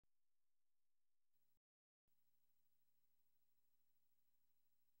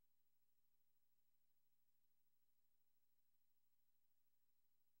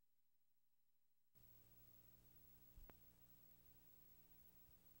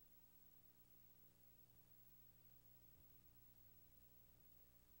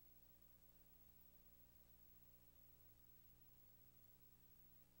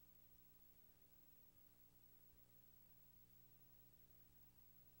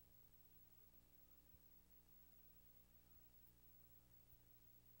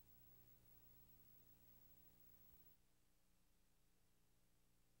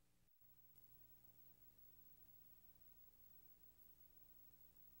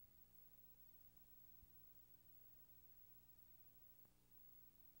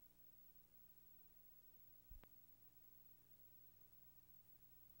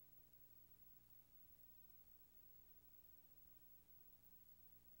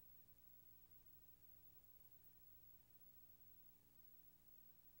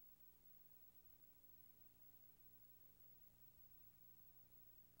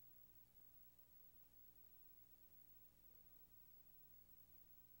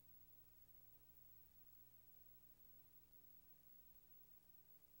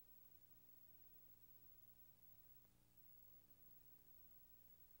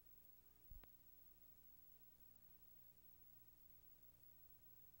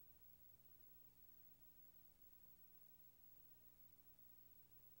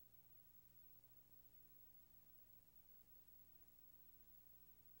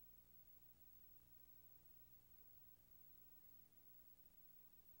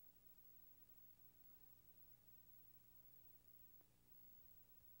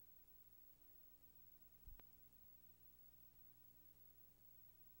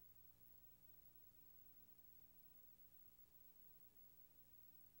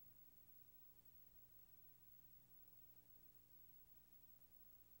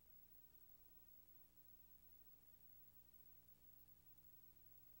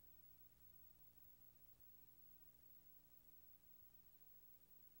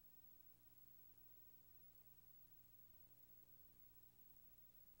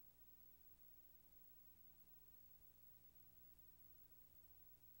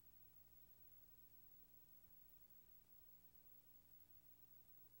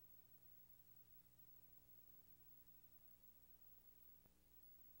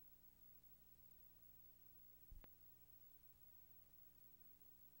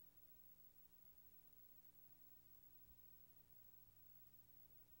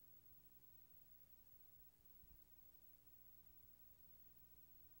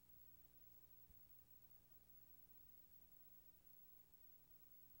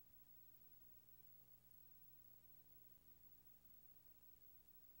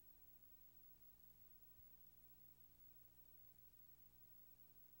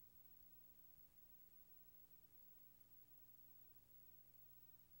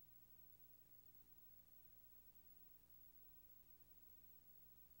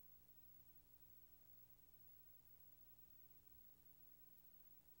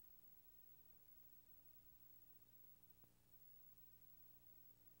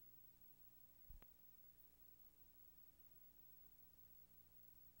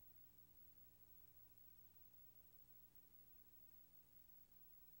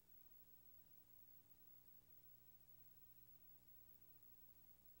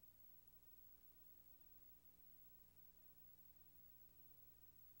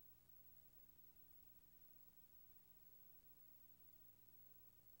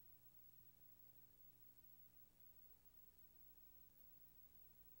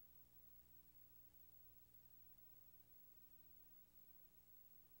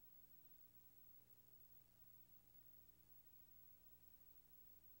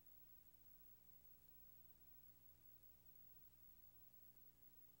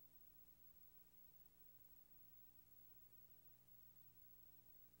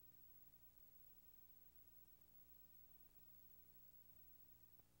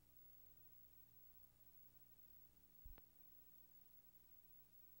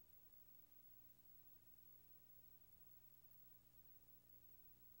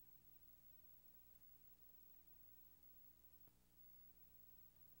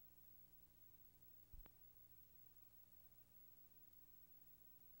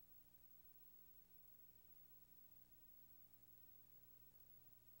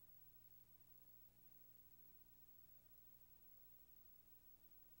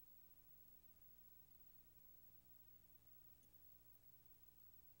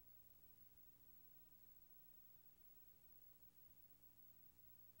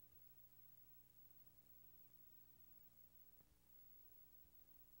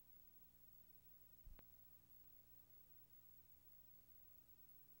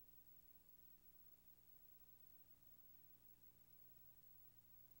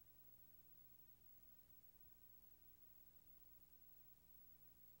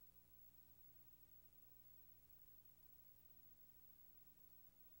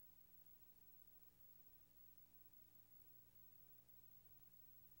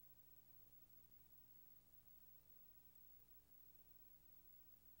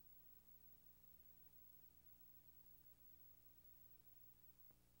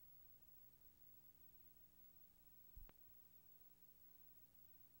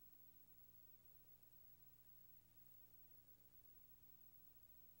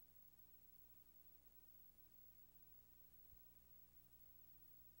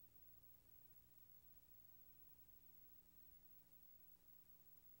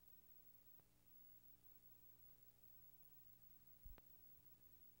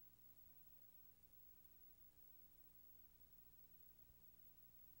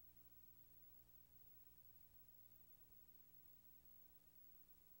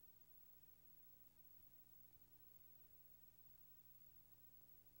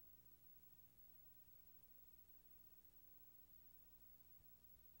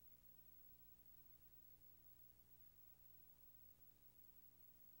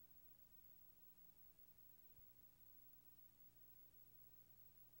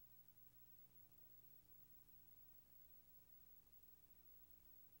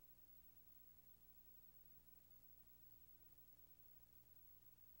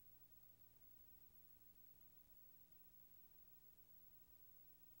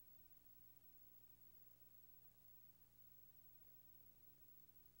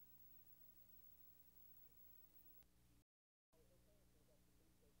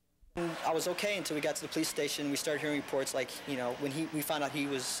I was okay until we got to the police station. We started hearing reports like, you know, when we found out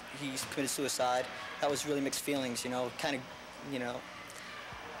he's committed suicide, that was really mixed feelings, you know, kind of, you know,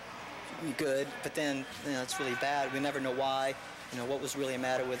 good, but then, you know, it's really bad. We never know why, you know, what was really the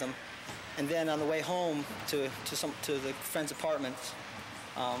matter with him. And then on the way home to the friend's apartment,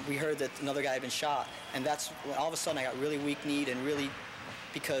 we heard that another guy had been shot, and that's when all of a sudden I got really weak-kneed and really,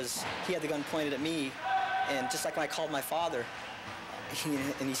 because he had the gun pointed at me, and just like when I called my father, you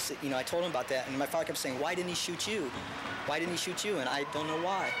know, I told him about that, and my father kept saying, "Why didn't he shoot you? Why didn't he shoot you?" And I don't know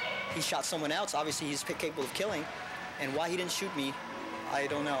why. He shot someone else. Obviously, he's capable of killing, and why he didn't shoot me, I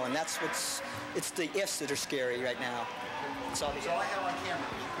don't know. And that's it's the ifs that are scary right now. That's all. So I have on camera.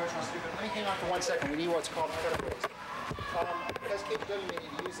 Coach wants to do it. Let me hang on for 1 second. We need what's called cutaways. Because KGW may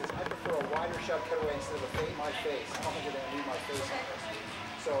need to use this, I prefer a wider shot cutaway instead of a my face. I don't think you're going to need my face on this.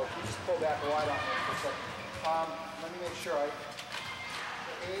 So if you just pull back wide on me for a second. Let me make sure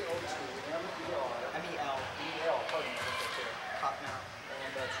A-O-T, M-E-R. M-E-L. E-L, pardon me. Top now.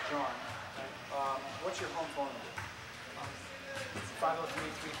 And that's John. What's your home phone number?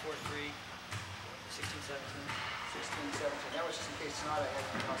 503-343-1617. 1617. That was just in case tonight I had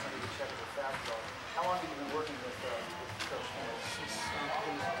to call somebody to check as a fact though. How long have you been working with Coach Campbell? Since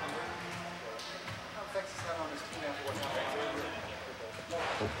September. How effect has that on this team after what's happened?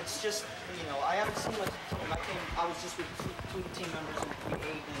 It's just, you know, I haven't seen much. I was just with two team members and we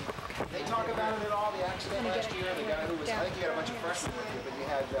ate. And they talk about it at all, the accident last year, the guy who was, I think you had a bunch of freshmen with you, but you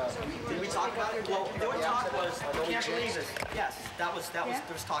had... did we talk about it? Well, the talk was, we can't believe it. Yes, there was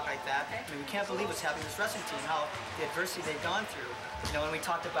talk like that. I mean, we can't believe what's happening to this wrestling team, how the adversity they've gone through. You know, and we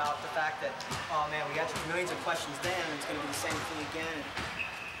talked about the fact that, oh man, we got millions of questions then, and it's going to be the same thing again.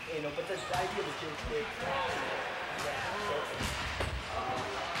 And, you know, but the idea was just big.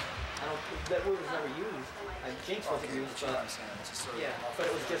 That word was never used. Jinx wasn't used, but yeah. But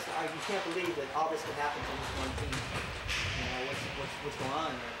it was just you can't believe that all this could happen to this one team. You know what's going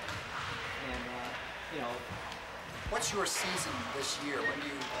on there, and you know. What's your season this year? When do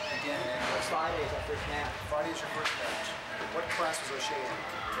you begin? Friday is our first match. Friday is your first match. What class was O'Shea in?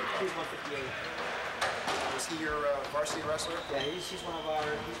 He was 158. Was he your varsity wrestler? Yeah, he's one of our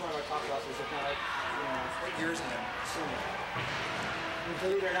top wrestlers. If not, you know. What year is he in? Soon.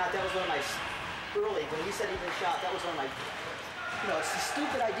 Believe it or not, that was one of my early, when he said he'd been shot, that was one of my, you know, it's the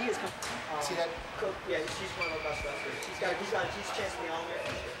stupid ideas. See that? Yeah, she's one of our best wrestlers. He's a chance to be on there.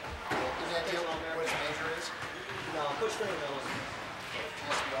 Any idea what his major is? No, Coach Green knows.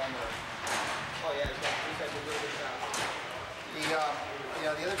 Chance to be on there. Oh yeah, he's got a really good shot. The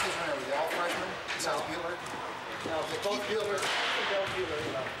other kids were they all freshmen besides Bueller? No, but both Bueller,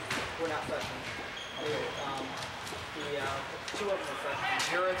 we're not freshmen. Two of them are freshmen.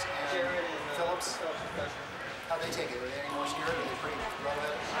 Jarrett and Phillips. How'd they take it? Were they any more scared? Were they pretty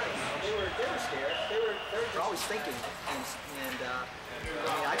level-headed? They were scared. They're always thinking, and I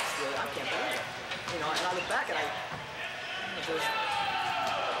mean, I can't believe it. You know, and I look back and there's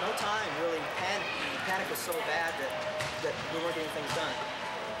no time really. Panic was so bad that we weren't getting things done.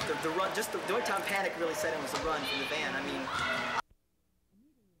 The run, just the only time panic really set in was the run from the van. I mean.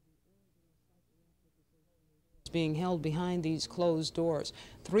 Being held behind these closed doors.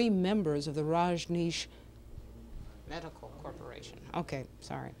 3 members of the Rajneesh Medical Corporation. Okay,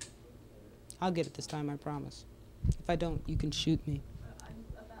 sorry. I'll get it this time, I promise. If I don't, you can shoot me. I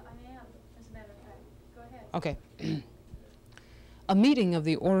am, as a matter of fact. Go ahead. Okay. A meeting of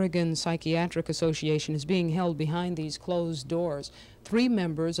the Oregon Psychiatric Association is being held behind these closed doors. 3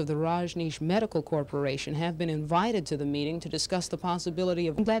 members of the Rajneesh Medical Corporation have been invited to the meeting to discuss the possibility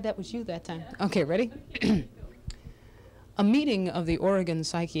of... I'm glad that was you that time. Okay, ready? A meeting of the Oregon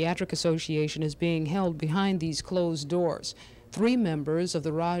Psychiatric Association is being held behind these closed doors. 3 members of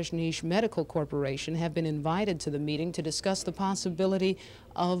the Rajneesh Medical Corporation have been invited to the meeting to discuss the possibility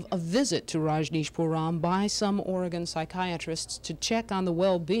of a visit to Rajneeshpuram by some Oregon psychiatrists to check on the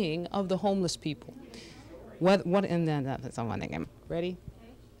well-being of the homeless people. That's one thing. Ready?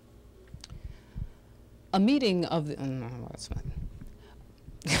 A meeting of the... that's fine.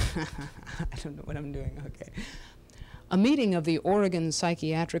 I don't know what I'm doing. Okay. A meeting of the Oregon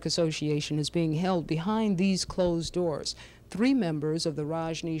Psychiatric Association is being held behind these closed doors. 3 members of the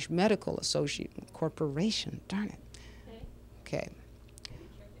Rajneesh Medical Corporation, darn it. Okay.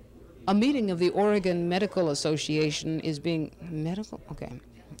 A meeting of the Oregon Medical Association is being, okay,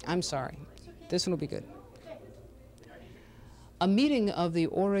 I'm sorry. This one will be good. A meeting of the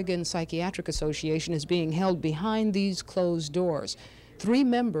Oregon Psychiatric Association is being held behind these closed doors. 3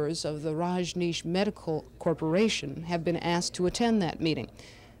 members of the Rajneesh Medical Corporation have been asked to attend that meeting.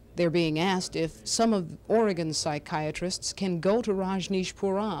 They're being asked if some of Oregon's psychiatrists can go to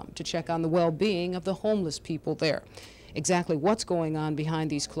Rajneeshpuram to check on the well-being of the homeless people there. Exactly what's going on behind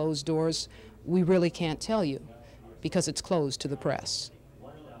these closed doors, we really can't tell you because it's closed to the press.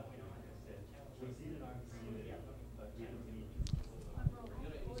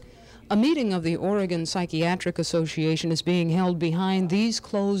 A meeting of the Oregon Psychiatric Association is being held behind these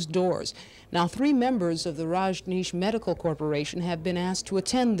closed doors. Now, 3 members of the Rajneesh Medical Corporation have been asked to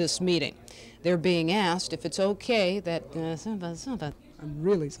attend this meeting. They're being asked if it's okay that... I'm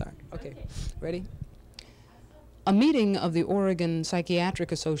really sorry. Okay, ready? A meeting of the Oregon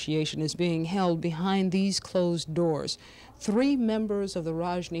Psychiatric Association is being held behind these closed doors. 3 members of the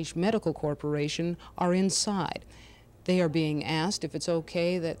Rajneesh Medical Corporation are inside. They are being asked if it's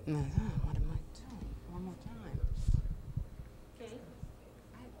okay that... what am I doing? One more time. Okay.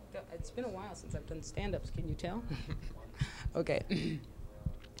 It's been a while since I've done stand-ups, can you tell? Okay.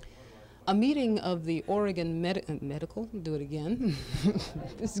 A meeting of the Oregon Medical... Do it again.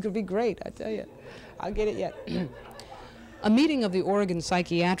 This is going to be great, I tell you. I'll get it yet. A meeting of the Oregon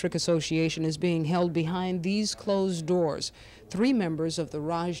Psychiatric Association is being held behind these closed doors. 3 members of the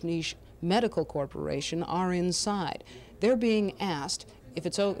Rajneesh Medical Corporation are inside. They're being asked if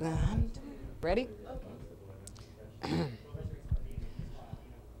it's okay. Ready?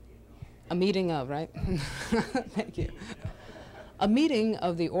 A meeting of, right? Thank you. A meeting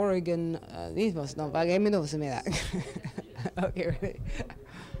of the Oregon. Okay, ready?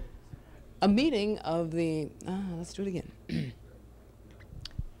 A meeting of the. Let's do it again.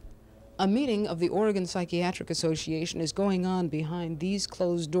 A meeting of the Oregon Psychiatric Association is going on behind these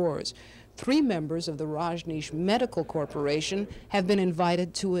closed doors. 3 members of the Rajneesh Medical Corporation have been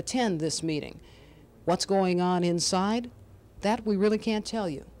invited to attend this meeting. What's going on inside? That we really can't tell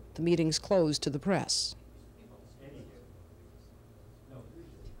you. The meeting's closed to the press.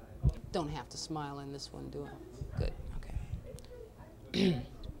 Don't have to smile in this one, do I? Good, okay.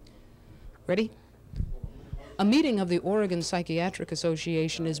 Ready? A meeting of the Oregon Psychiatric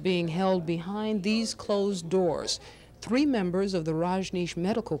Association is being held behind these closed doors. 3 members of the Rajneesh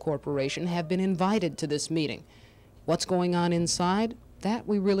Medical Corporation have been invited to this meeting. What's going on inside? That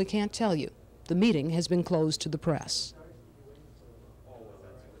we really can't tell you. The meeting has been closed to the press.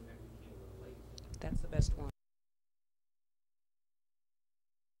 That's the best one.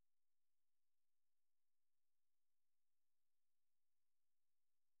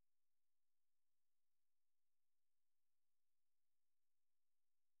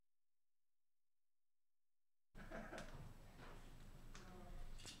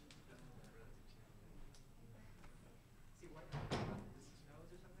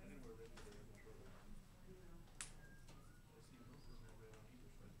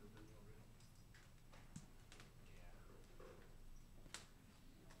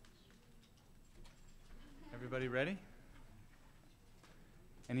 Everybody ready?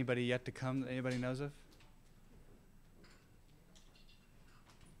 Anybody yet to come that anybody knows of?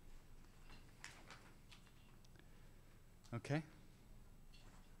 Okay.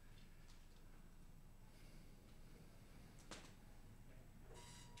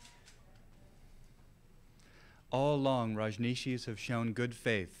 All along, Rajneeshis have shown good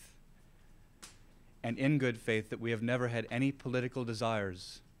faith, and in good faith that we have never had any political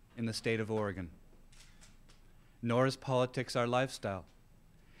desires in the state of Oregon. Nor is politics our lifestyle.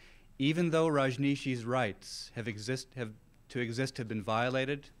 Even though Rajneeshis' rights have been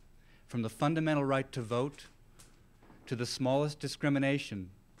violated, from the fundamental right to vote to the smallest discrimination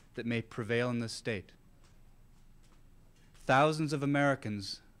that may prevail in this state. Thousands of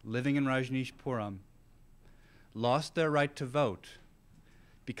Americans living in Rajneeshpuram lost their right to vote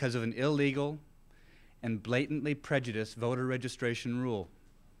because of an illegal and blatantly prejudiced voter registration rule.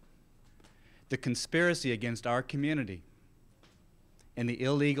 The conspiracy against our community and the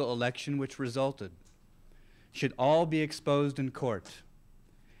illegal election which resulted should all be exposed in court,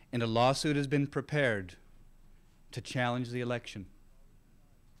 and a lawsuit has been prepared to challenge the election.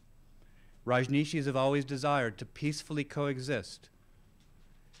 Rajneeshis have always desired to peacefully coexist.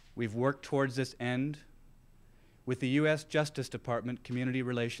 We've worked towards this end with the U.S. Justice Department Community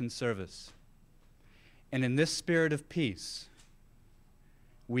Relations Service. And in this spirit of peace,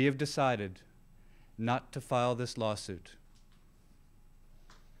 we have decided not to file this lawsuit.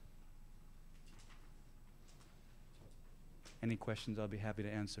 Any questions, I'll be happy to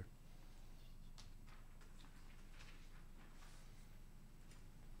answer.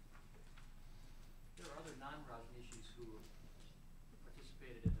 There are other non-Rajneeshis who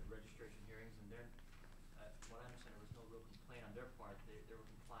participated in the registration hearings, and there, what I understand, there was no real complaint on their part. They were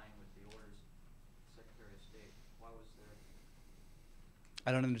complying with the orders of the Secretary of State. Why was there?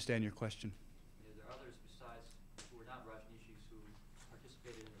 I don't understand your question. Is there others besides who were not Rajneeshis who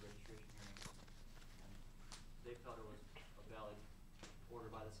participated in the registration hearings, and they felt it was a valid order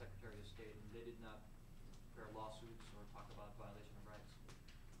by the Secretary of State, and they did not prepare lawsuits or talk about violation of rights?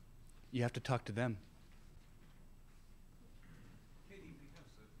 You have to talk to them. Katie, we have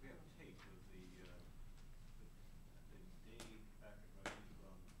a tape of the day back at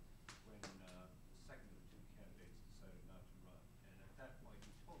Rajneeshpuram when the second of the two candidates decided not to run. And at that point,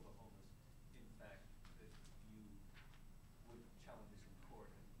 you told the homeless, in fact, that you would challenge this in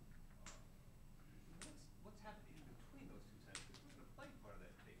court. And, what's happened in between those two times? Because we're going to play part of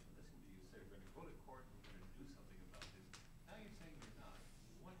that tape and listen to you say we're going to go to court and we're going to do something about this. Now you're saying you're not.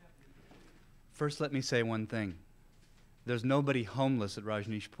 What happened in between? First, let me say one thing. There's nobody homeless at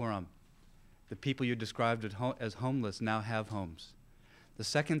Rajneeshpuram. The people you described as homeless now have homes. The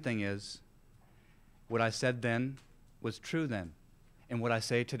second thing is, what I said then was true then, and what I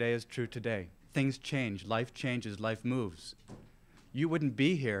say today is true today. Things change, life changes, life moves. You wouldn't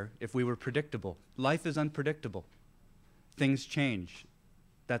be here if we were predictable. Life is unpredictable. Things change.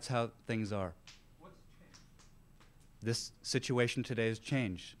 That's how things are. What's changed? This situation today has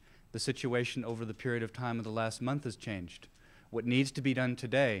changed. The situation over the period of time of the last month has changed. What needs to be done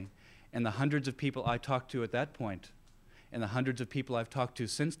today, and the hundreds of people I talked to at that point, and the hundreds of people I've talked to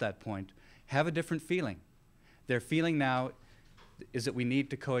since that point, have a different feeling. Their feeling now is that we need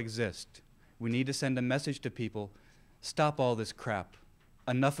to coexist. We need to send a message to people, stop all this crap.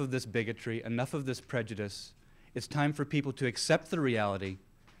 Enough of this bigotry, enough of this prejudice. It's time for people to accept the reality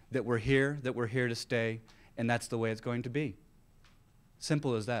that we're here to stay, and that's the way it's going to be.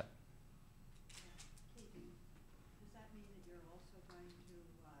 Simple as that. Katie, does that mean that you're also going to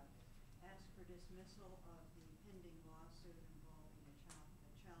ask for dismissal of the pending lawsuit involving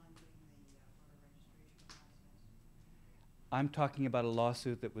challenging the voter registration process? I'm talking about a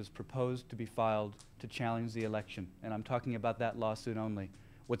lawsuit that was proposed to be filed to challenge the election, and I'm talking about that lawsuit only.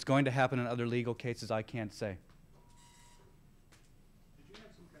 What's going to happen in other legal cases, I can't say. Did you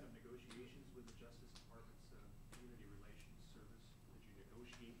have some kind of negotiations with the Justice Department's Community Relations Service? Did you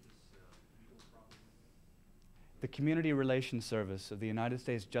negotiate this legal problem? The Community Relations Service of the United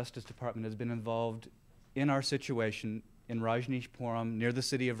States Justice Department has been involved in our situation in Rajneeshpuram, near the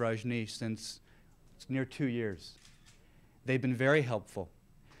city of Rajneesh, since it's near 2 years. They've been very helpful.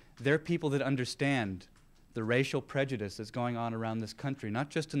 They're people that understand the racial prejudice that's going on around this country,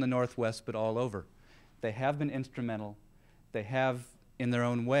 not just in the Northwest, but all over. They have been instrumental. They have, in their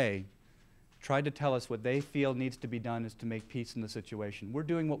own way, tried to tell us what they feel needs to be done is to make peace in the situation. We're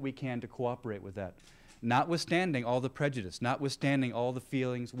doing what we can to cooperate with that. Notwithstanding all the prejudice, notwithstanding all the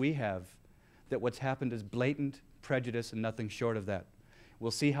feelings we have that what's happened is blatant prejudice and nothing short of that.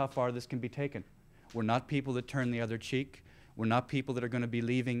 We'll see how far this can be taken. We're not people that turn the other cheek. We're not people that are going to be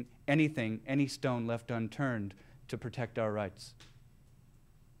leaving anything, any stone left unturned to protect our rights.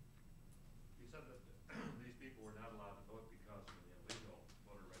 You said that these people were not allowed to vote because of the illegal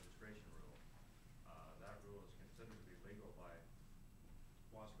voter registration rule. That rule is considered to be legal by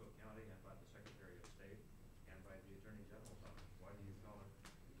Wasco County and by the Secretary of State and by the Attorney General's office. Why do you call it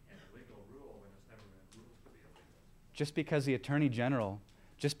an illegal rule when it's never been ruled to be illegal? Just because the Attorney General,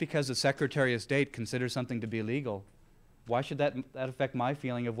 just because the Secretary of State considers something to be illegal, why should that affect my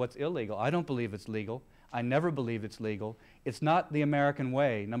feeling of what's illegal? I don't believe it's legal. I never believe it's legal. It's not the American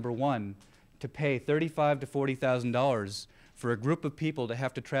way, number one, to pay $35,000 to $40,000 for a group of people to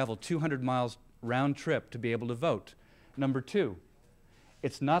have to travel 200 miles round trip to be able to vote. Number two,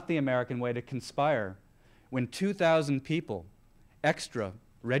 it's not the American way to conspire when 2,000 people extra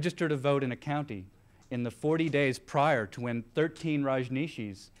register to vote in a county in the 40 days prior to when 13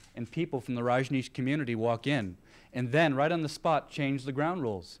 Rajneeshis and people from the Rajneesh community walk in, and then right on the spot change the ground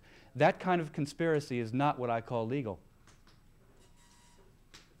rules. That kind of conspiracy is not what I call legal.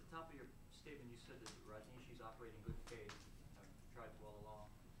 At the top of your statement, you said that Rajneeshis operate in good faith, have tried to all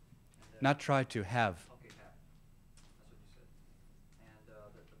along. And Not try to, have. Okay, have. That's what you said. And the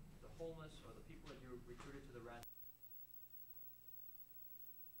homeless or the people that you recruited to the ranch.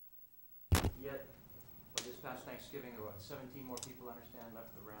 Yet, by this past Thanksgiving, there were 17 more people, I understand,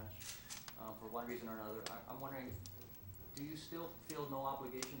 left the ranch for one reason or another. I'm wondering, do you still feel no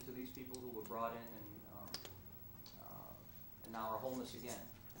obligation to these people who were brought in and now are homeless again?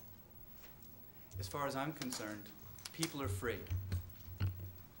 As far as I'm concerned, people are free.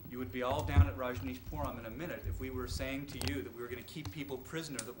 You would be all down at Rajneeshpuram in a minute if we were saying to you that we were going to keep people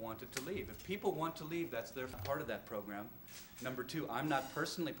prisoner that wanted to leave. If people want to leave, that's their part of that program. Number two, I'm not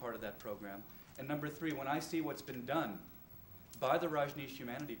personally part of that program. And number three, when I see what's been done by the Rajneesh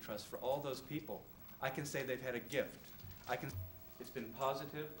Humanity Trust for all those people, I can say they've had a gift. It's been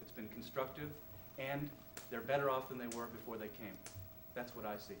positive, it's been constructive, and they're better off than they were before they came. That's what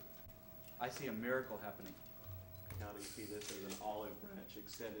I see. I see a miracle happening. County see this as an olive branch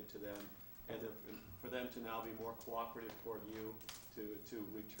extended to them, and for them to now be more cooperative toward you, to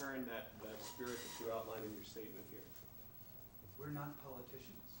return that spirit that you outlined in your statement here. We're not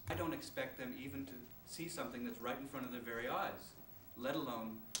politicians. I don't expect them even to see something that's right in front of their very eyes, let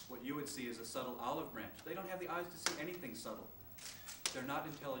alone what you would see as a subtle olive branch. They don't have the eyes to see anything subtle. They're not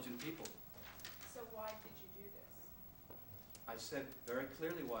intelligent people. So why did you do this? I said very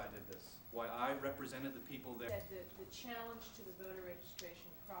clearly why I did this, why I represented the people there. That the challenge to the voter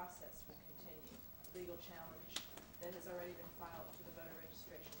registration process will continue, legal challenge that has already been filed to the voter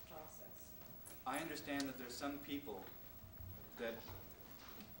registration process. I understand that there's some people that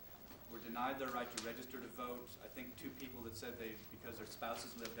were denied their right to register to vote. I think 2 people that said because their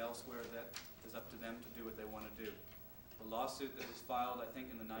spouses lived elsewhere, that is up to them to do what they want to do. The lawsuit that was filed, I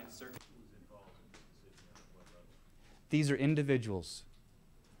think, in the 9th Circuit. These are individuals.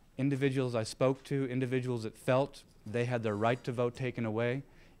 Individuals I spoke to, individuals that felt they had their right to vote taken away,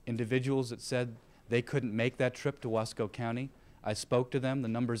 individuals that said they couldn't make that trip to Wasco County. I spoke to them. The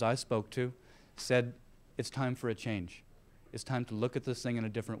numbers I spoke to said it's time for a change. It's time to look at this thing in a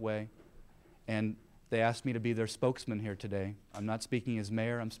different way. And they asked me to be their spokesman here today. I'm not speaking as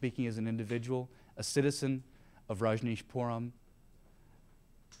mayor. I'm speaking as an individual, a citizen of Rajneeshpuram,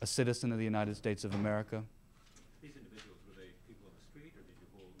 a citizen of the United States of America. These individuals, were they people on the street, or did you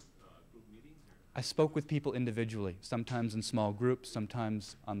hold group meetings? Or? I spoke with people individually, sometimes in small groups,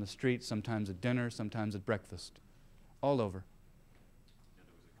 sometimes on the street, sometimes at dinner, sometimes at breakfast, all over. And there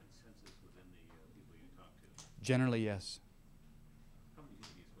was a consensus within the people you talked to? Generally, yes. How many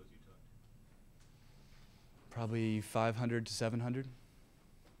people do you suppose you talked to? Probably 500 to 700.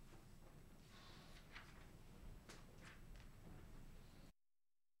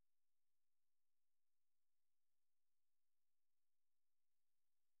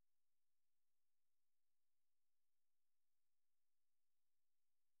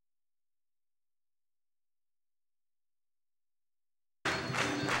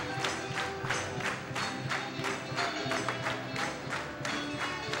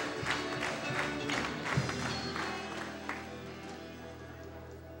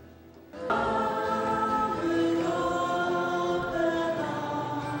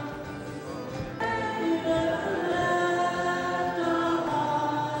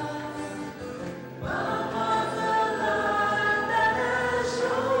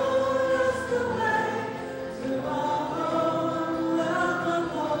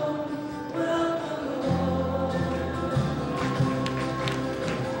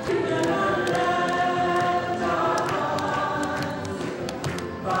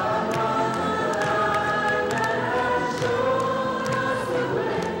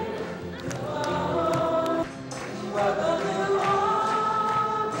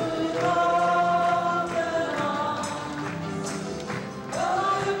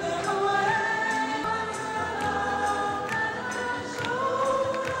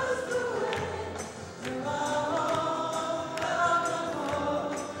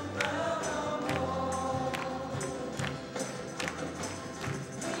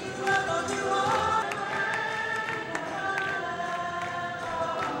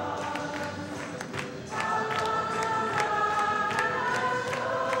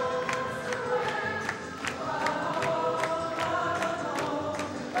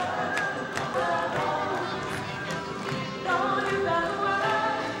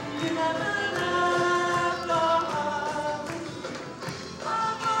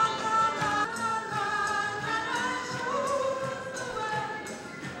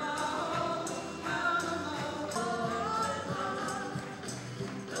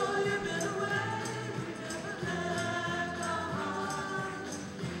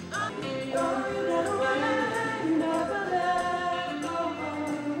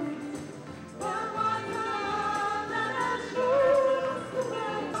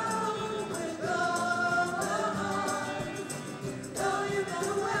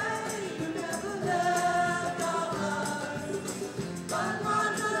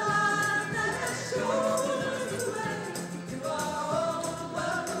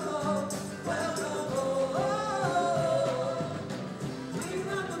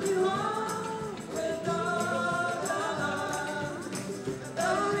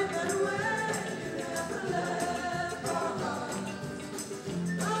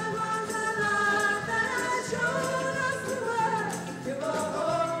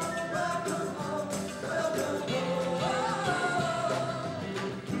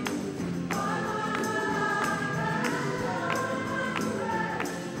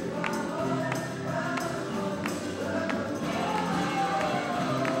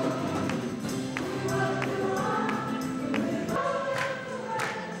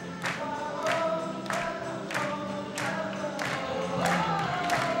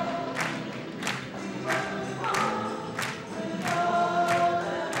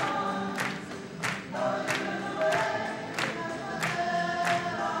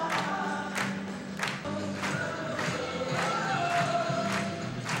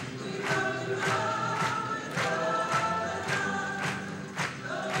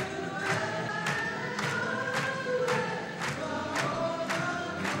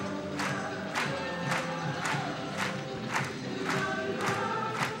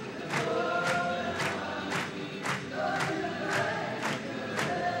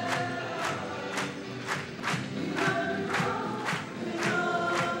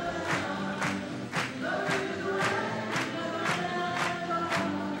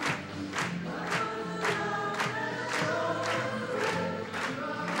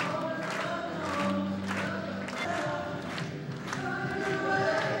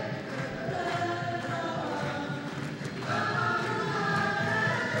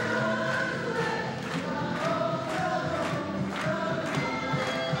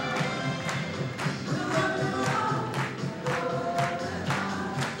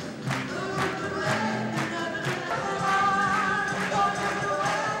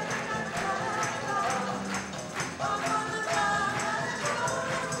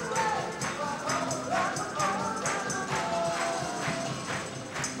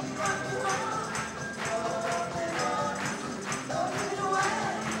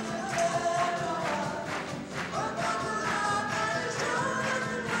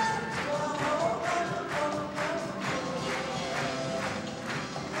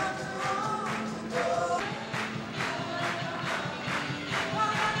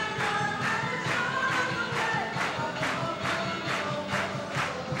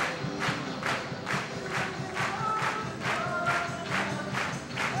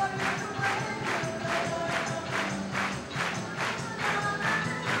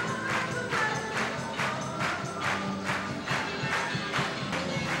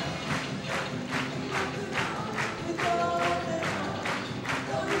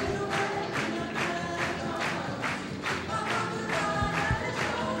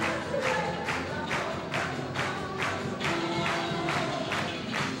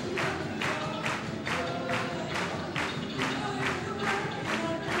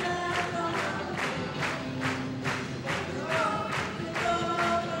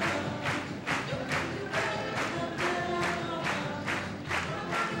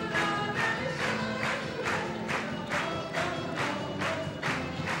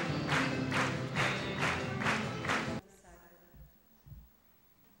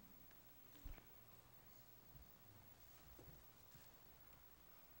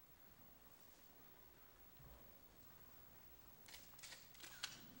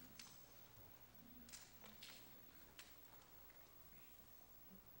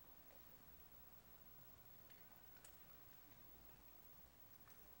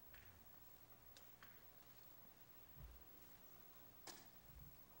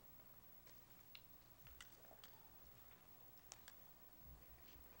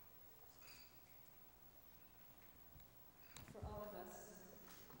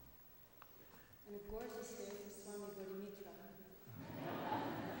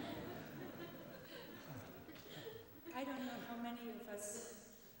 us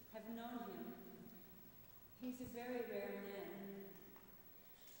have known him. He's a very rare man.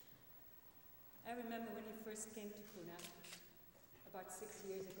 I remember when he first came to Pune about 6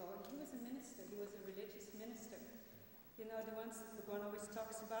 years ago, and he was a minister. He was a religious minister. You know, the ones that one always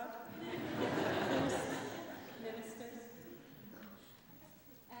talks about? Ministers.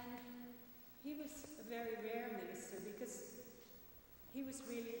 And he was a very rare minister because he was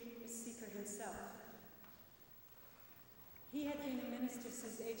really a seeker himself. He had been a minister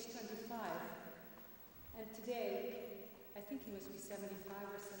since age 25, and today, I think he must be 75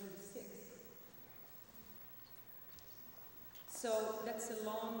 or 76. So that's a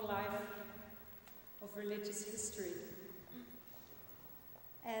long life of religious history.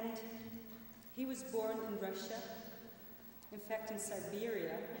 And he was born in Russia, in fact in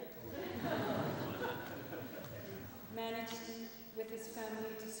Siberia, managed with his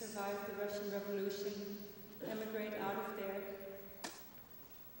family to survive the Russian Revolution, emigrate out of there,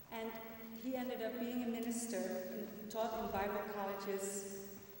 and he ended up being a minister, taught in Bible colleges,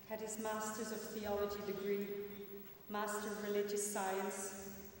 had his Master's of Theology degree, Master of Religious Science.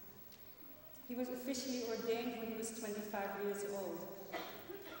 He was officially ordained when he was 25 years old.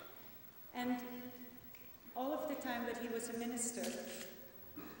 And all of the time that he was a minister,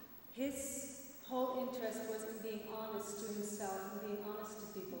 his whole interest was in being honest to himself and being honest to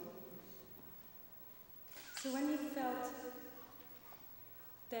people. So when he felt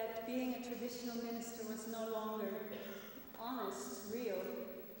that being a traditional minister was no longer honest, real,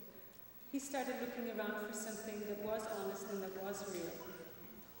 he started looking around for something that was honest and that was real.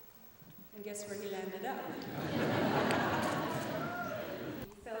 And guess where he landed up?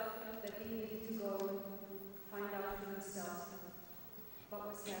 He felt that he needed to go find out for himself what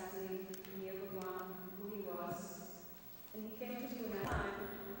was happening near Bhagwan, who he was. And he came to Pune.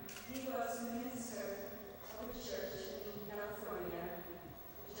 He was a minister of a church in California,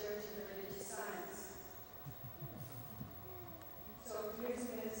 the Church of Religious Science. So here's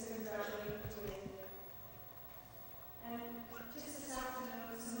a minister gradually to it. And just this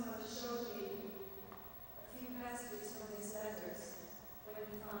afternoon, someone showed me a few passages from his letters when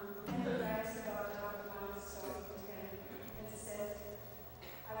he found and writes about how the Bible started with him and said,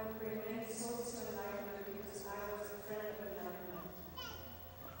 I would bring many souls to enlightenment because I was a friend of enlightenment.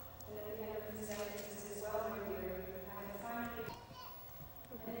 And at the end of his letter, he says, well, my dear, I have finally.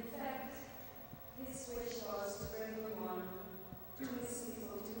 And in fact, his wish was to bring Bhagwan to his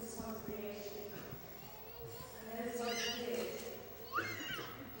people, to his congregation. And that is what he did.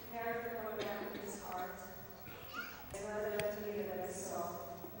 He carried the program in his heart. Another letter that I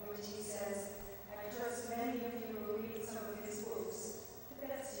saw, in which he says, I trust many of you will read some of his books.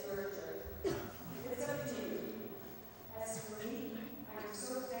 That's your journey. It's up to you. As for me, I am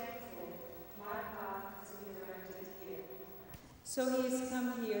so thankful my path to be directed here. So he has come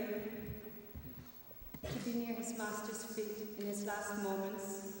here to be near his Master's feet in his last moments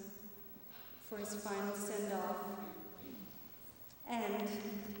for his final send-off. And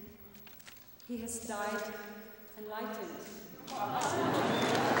he has died enlightened.